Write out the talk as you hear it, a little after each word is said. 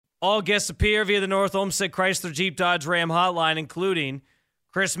All guests appear via the North Olmsted Chrysler Jeep Dodge Ram hotline, including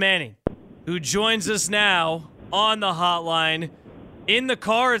Chris Manning, who joins us now on the hotline. In the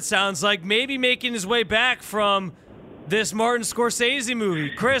car, it sounds like, maybe making his way back from this Martin Scorsese movie.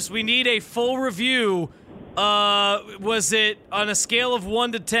 Chris, we need a full review. Was it on a scale of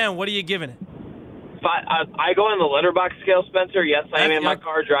 1 to 10? What are you giving it? I go on the letterbox scale, Spencer. Yes, I am in my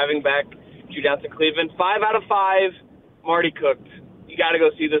car driving back down to Cleveland. 5 out of 5. Marty cooked. You got to go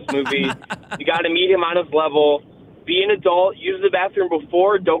see this movie. You got to meet him on his level. Be an adult. Use the bathroom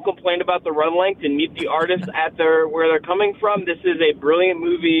before. Don't complain about the run length, and meet the artists at where they're coming from. This is a brilliant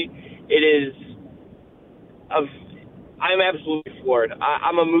movie. It is. I'm absolutely floored.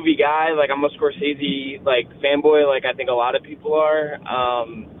 I'm a movie guy. Like, I'm a Scorsese fanboy. Like I think a lot of people are.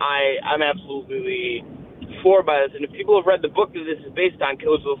 I'm absolutely floored by this. And if people have read the book that this is based on,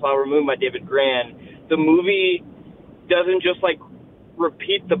 Killers of the Flower Moon by David Grann, the movie doesn't just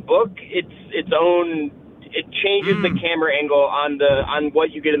repeat the book. It's its own. It changes the camera angle on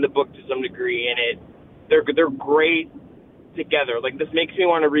what you get in the book to some degree, and they're great together. Like, this makes me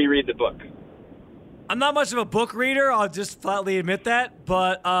want to reread the book. I'm not much of a book reader. I'll just flatly admit that,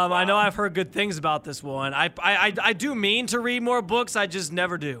 but I know I've heard good things about this one. I do mean to read more books. I just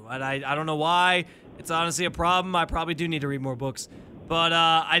never do, and I don't know why. It's honestly a problem. I probably do need to read more books, but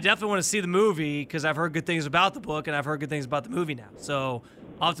I definitely want to see the movie because I've heard good things about the book, and I've heard good things about the movie now. So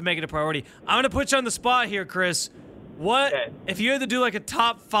I'll have to make it a priority. I'm going to put you on the spot here, Chris. What if you had to do a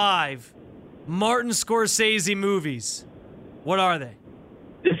top 5 Martin Scorsese movies? What are they?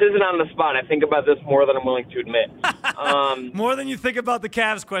 This isn't on the spot. I think about this more than I'm willing to admit. More than you think about the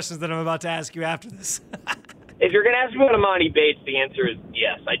Cavs questions that I'm about to ask you after this. If you're going to ask me about Amani Bates, the answer is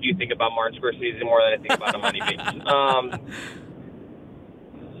yes. I do think about Martin Scorsese more than I think about Amani Bates.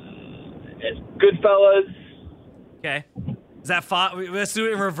 Goodfellas. Okay. Is that 5? Let's do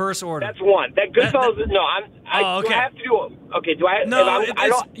it in reverse order. That's 1. That Goodfellas is no. Okay. Do I have to do? Okay. Do I? No.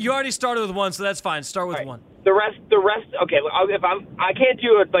 You already started with 1, so that's fine. Start with 1. The rest. Okay. If I can't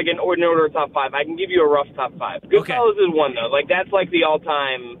do it in order of top 5. I can give you a rough top 5. Goodfellas is 1 though. That's the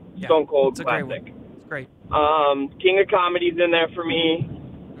all-time Stone Cold classic. It's great. King of Comedy's in there for me.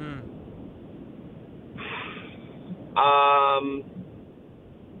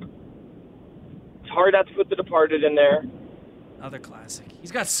 It's hard not to put The Departed in there. Another classic.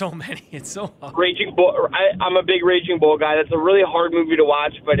 He's got so many. It's so hard. Raging Bull. I'm a big Raging Bull guy. That's a really hard movie to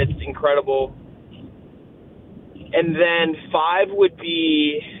watch, but it's incredible. And then 5 would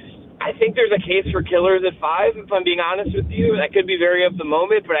be, I think there's a case for Killers at 5, if I'm being honest with you. That could be very of the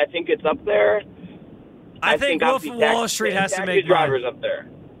moment, but I think it's up there. I think Wolf of Wall Street has to make Taxi Driver's up there.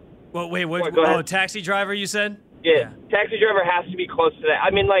 Well, wait, what? Taxi Driver, you said? Yeah, Taxi Driver has to be close to that.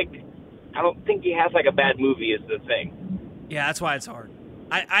 I mean, I don't think he has a bad movie is the thing. Yeah, that's why it's hard.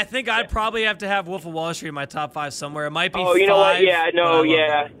 I think I'd probably have to have Wolf of Wall Street in my top 5 somewhere. It might be 5. Oh, you know what? Yeah, no,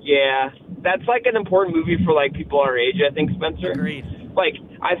 yeah. That's an important movie for people our age, I think, Spencer. Agreed.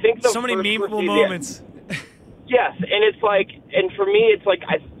 I think so many memeable moments. Yes, and it's and for me, it's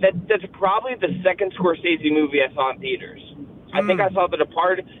that's probably the second Scorsese movie I saw in theaters. I think I saw The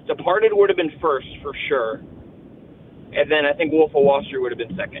Departed. Departed would have been first for sure, and then I think Wolf of Wall Street would have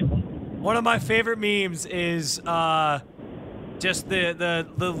been second. One of my favorite memes is just the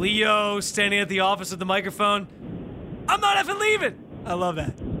Leo standing at the office with the microphone. I'm not effing leaving. I love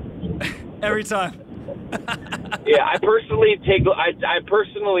that. Every time. Yeah, I personally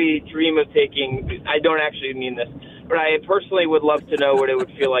dream of taking. I don't actually mean this, but I personally would love to know what it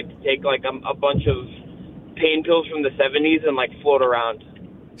would feel like to take a bunch of pain pills from the 70s and float around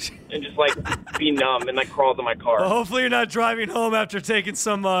and just be numb and crawl to my car. Well, hopefully you're not driving home after taking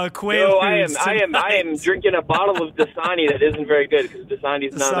some Quaaludes. No, I am drinking a bottle of Dasani that isn't very good because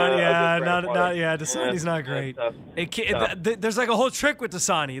Dasani's not. Dasani's not great. There's a whole trick with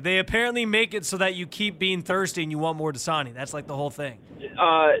Dasani. They apparently make it so that you keep being thirsty and you want more Dasani. That's the whole thing.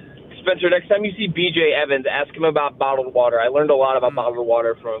 Spencer, next time you see BJ Evans, ask him about bottled water. I learned a lot about bottled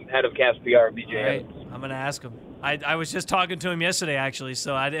water from head of Cavs PR, BJ Evans. I'm going to ask him. I was just talking to him yesterday, actually,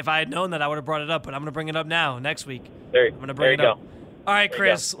 so if I had known that, I would have brought it up, but I'm going to bring it up now, next week. I'm going to bring it up. All right,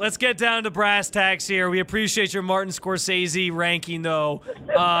 Chris, let's get down to brass tacks here. We appreciate your Martin Scorsese ranking, though.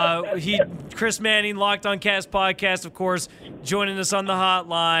 Chris Manning, Locked on Cavs podcast, of course, joining us on the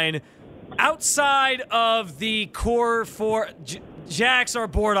hotline. Outside of the core 4, Jax, our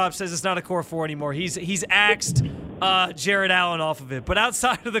board op, says it's not a core 4 anymore. He's axed Jared Allen off of it. But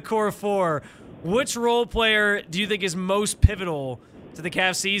outside of the core 4, which role player do you think is most pivotal to the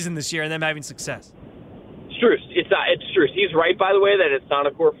Cavs season this year and them having success? Strus. It's Strus. He's right, by the way, that it's not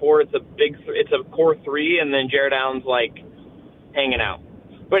a core 4. It's a core 3, and then Jared Allen's hanging out.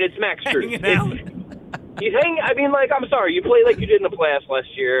 but it's Max Strus. He's hanging. I mean, like, I'm sorry, you play like you did in the playoffs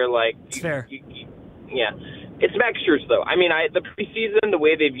last year. Like, it's fair. Yeah, it's Max Strus though. I mean, the preseason, the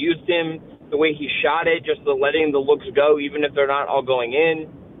way they've used him, the way he shot it, just the letting the looks go, even if they're not all going in.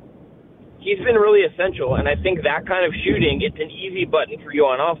 He's been really essential, and I think that kind of shooting, it's an easy button for you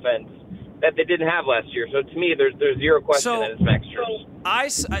on offense that they didn't have last year. So to me, there's zero question that it's Max Strus.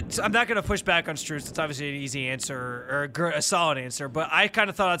 I'm not going to push back on Strus. It's obviously an easy answer or a solid answer, but I kind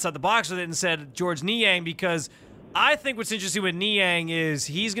of thought outside the box with it and said George Niang, because I think what's interesting with Niang is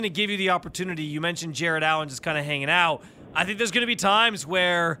he's going to give you the opportunity. You mentioned Jared Allen just kind of hanging out. I think there's going to be times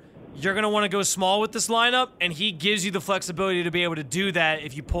where you're going to want to go small with this lineup, and he gives you the flexibility to be able to do that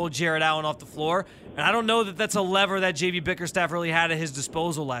if you pull Jared Allen off the floor. And I don't know that that's a lever that J.B. Bickerstaff really had at his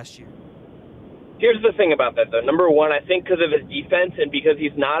disposal last year. Here's the thing about that, though. Number one, I think because of his defense and because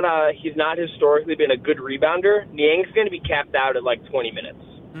he's not historically been a good rebounder, Niang's going to be capped out at like 20 minutes.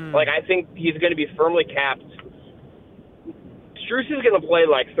 Like, I think he's going to be firmly capped. Strus is going to play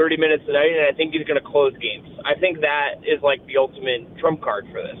like 30 minutes a night, and I think he's going to close games. I think that is like the ultimate trump card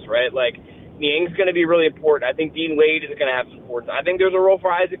for this, right? Like, Niang's going to be really important. I think Dean Wade is going to have some importance. I think there's a role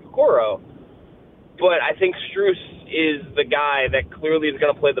for Isaac Okoro. But I think Strus is the guy that clearly is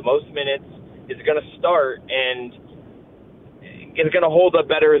going to play the most minutes, is going to start, and is going to hold up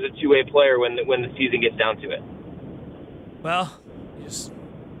better as a two-way player when the season gets down to it. Well, you just,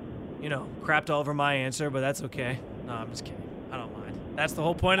 crapped all over my answer, but that's okay. No, I'm just kidding. I don't mind. That's the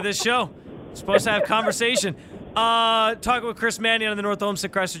whole point of this show. We're supposed to have conversation. Talking with Chris Manning on the North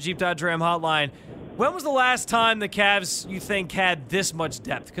Olmsted Chrysler Jeep Dodge Ram hotline. When was the last time the Cavs, you think, had this much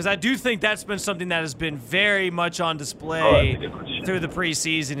depth? Because I do think that's been something that has been very much on display through the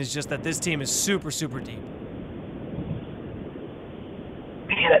preseason, is just that this team is super, super deep.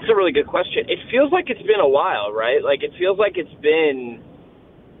 Man, that's a really good question. It feels like it's been a while, right? Like, it feels like it's been...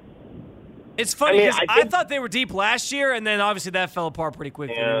 It's funny because I thought they were deep last year, and then obviously that fell apart pretty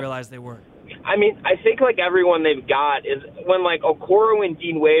quickly when we realized they weren't. I mean, I think like everyone they've got is when like Okoro and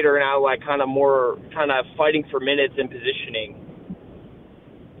Dean Wade are now like kind of fighting for minutes and positioning.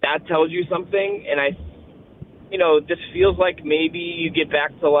 That tells you something, and this feels like maybe you get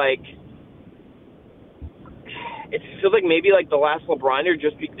back to like. It feels like maybe like the last LeBron year,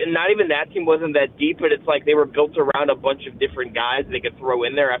 and not even that team wasn't that deep, but it's like they were built around a bunch of different guys they could throw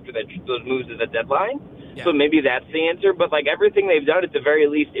in there after those moves at the deadline. Yeah. So maybe that's the answer. But like everything they've done at the very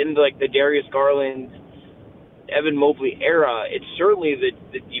least in like the Darius Garland, Evan Mobley era, it's certainly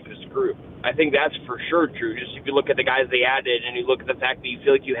the deepest group. I think that's for sure true. Just if you look at the guys they added and you look at the fact that you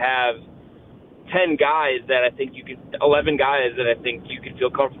feel like you have 10 guys that I think 11 guys that I think you could feel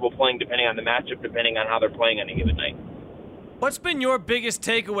comfortable playing depending on the matchup, depending on how they're playing on a given night. What's been your biggest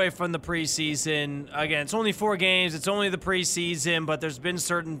takeaway from the preseason? Again, it's only 4 games. It's only the preseason, but there's been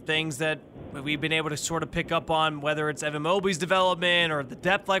certain things that we've been able to sort of pick up on, whether it's Evan Mobley's development or the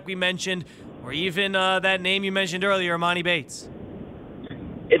depth like we mentioned, or even that name you mentioned earlier, Emoni Bates.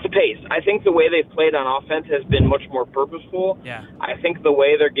 It's a pace. I think the way they've played on offense has been much more purposeful. Yeah. I think the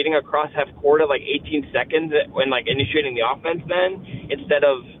way they're getting across half court at like 18 seconds when like initiating the offense then, instead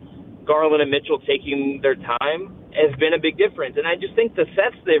of Garland and Mitchell taking their time, has been a big difference. And I just think the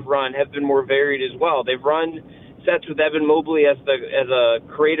sets they've run have been more varied as well. They've run sets with Evan Mobley as a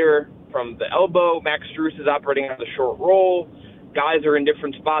creator from the elbow. Max Strus is operating on the short roll. Guys are in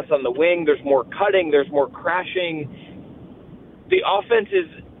different spots on the wing. There's more cutting. There's more crashing. The offense is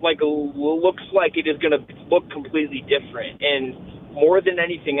looks like it is going to look completely different. And more than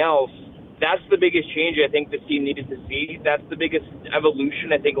anything else, that's the biggest change I think the team needed to see. That's the biggest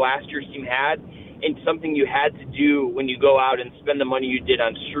evolution I think last year's team had, and something you had to do when you go out and spend the money you did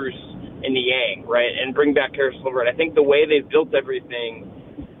on Strus and Niang, right, and bring back Harris LeVert. I think the way they've built everything,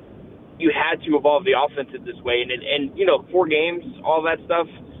 you had to evolve the offense in this way. And 4 games, all that stuff,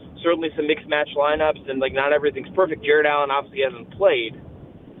 certainly some mixed match lineups, and like not everything's perfect. Jared Allen obviously hasn't played,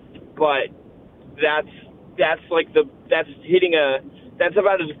 but that's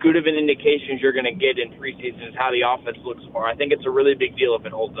about as good of an indication as you're going to get in preseason as how the offense looks for. I think it's a really big deal if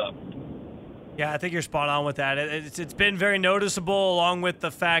it holds up. Yeah, I think you're spot on with that. It's been very noticeable, along with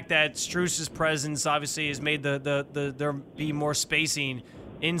the fact that Strus's presence obviously has made there be more spacing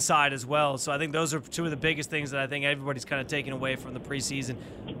inside as well. So I think those are 2 of the biggest things that I think everybody's kind of taken away from the preseason.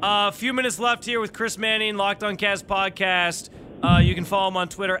 A few minutes left here with Chris Manning, Locked On Cavs podcast. You can follow him on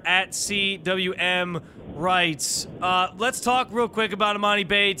Twitter at CWM Writes. Let's talk real quick about Emoni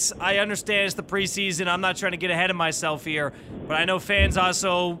Bates. I understand it's the preseason. I'm not trying to get ahead of myself here, but I know fans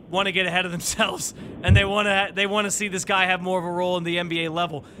also want to get ahead of themselves, and they want to see this guy have more of a role in the NBA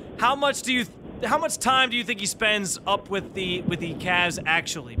level. How much do you how much time do you think he spends up with the Cavs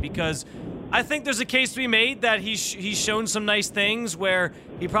actually? Because I think there's a case to be made that he's shown some nice things where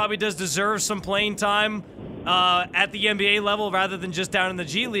he probably does deserve some playing time at the NBA level rather than just down in the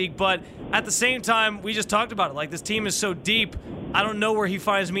G League. But at the same time, we just talked about it. Like, this team is so deep, I don't know where he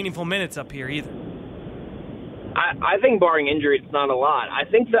finds meaningful minutes up here either. I think barring injury, it's not a lot. I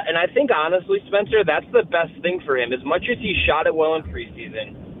think honestly, Spencer, that's the best thing for him. As much as he shot it well in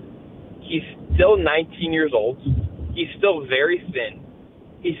preseason, he's still 19 years old. He's still very thin.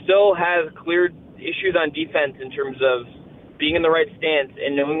 He still has clear issues on defense in terms of being in the right stance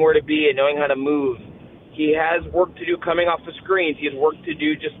and knowing where to be and knowing how to move. He has work to do coming off the screens. He has work to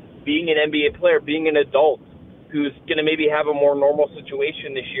do just being an NBA player, being an adult who's going to maybe have a more normal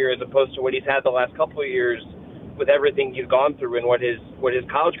situation this year as opposed to what he's had the last couple of years with everything he's gone through and what his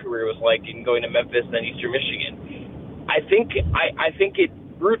college career was like in going to Memphis and then Eastern Michigan. I think it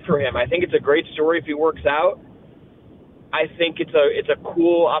root for him. I think it's a great story if he works out. I think it's a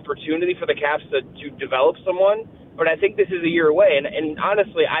cool opportunity for the Cavs to develop someone, but I think this is a year away. And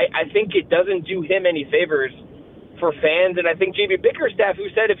honestly, I think it doesn't do him any favors for fans. And I think JB Bickerstaff, who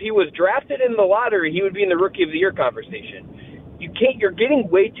said if he was drafted in the lottery, he would be in the Rookie of the Year converation. You're getting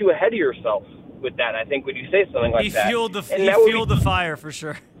way too ahead of yourself with that, I think, when you say something like that. He fueled the fire for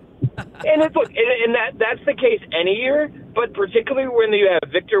sure. And that's the case any year, but particularly when you have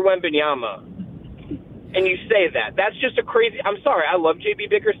Victor Wembanyama, and you say that. That's just a crazy – I'm sorry, I love J.B.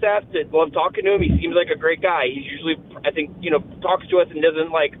 Bickerstaff. I love talking to him. He seems like a great guy. He's usually, I think, talks to us and doesn't,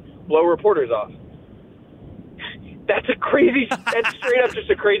 blow reporters off. That's straight up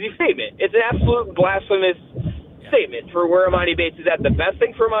just a crazy statement. It's an absolute blasphemous statement for where Emoni Bates is at. The best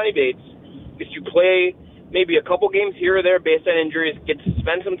thing for Emoni Bates is to play maybe a couple games here or there based on injuries, get to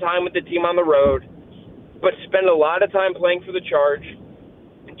spend some time with the team on the road, but spend a lot of time playing for the Charge,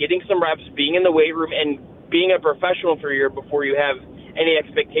 getting some reps, being in the weight room, and being a professional for a year before you have any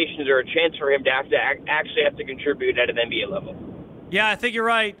expectations or a chance for him to actually have to contribute at an NBA level. Yeah, I think you're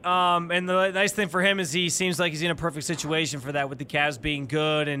right. And the nice thing for him is he seems like he's in a perfect situation for that with the Cavs being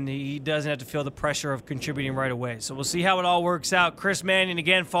good, and he doesn't have to feel the pressure of contributing right away. So we'll see how it all works out. Chris Manning,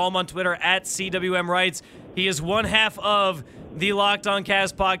 again, follow him on Twitter at CWMWrites. He is one half of the Locked On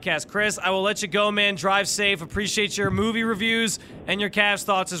Cavs podcast. Chris, I will let you go, man. Drive safe. Appreciate your movie reviews and your Cavs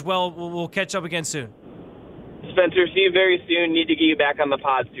thoughts as well. We'll catch up again soon. Spencer, see you very soon. Need to get you back on the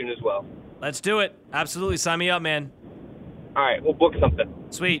pod soon as well. Let's do it. Absolutely. Sign me up, man. All right, we'll book something.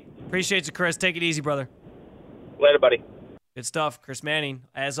 Sweet. Appreciate you, Chris. Take it easy, brother. Later, buddy. Good stuff. Chris Manning,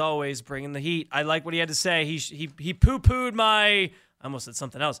 as always, bringing the heat. I like what he had to say. He poo-pooed my – I almost said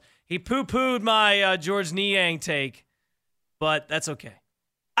something else. He poo-pooed my George Niang take, but that's okay.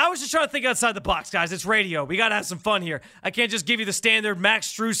 I was just trying to think outside the box, guys. It's radio. We got to have some fun here. I can't just give you the standard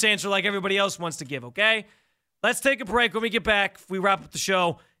Max Strus answer like everybody else wants to give, okay? Let's take a break. When we get back, we wrap up the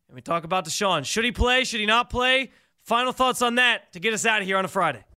show, and we talk about Deshaun. Should he play? Should he not play? Final thoughts on that to get us out of here on a Friday.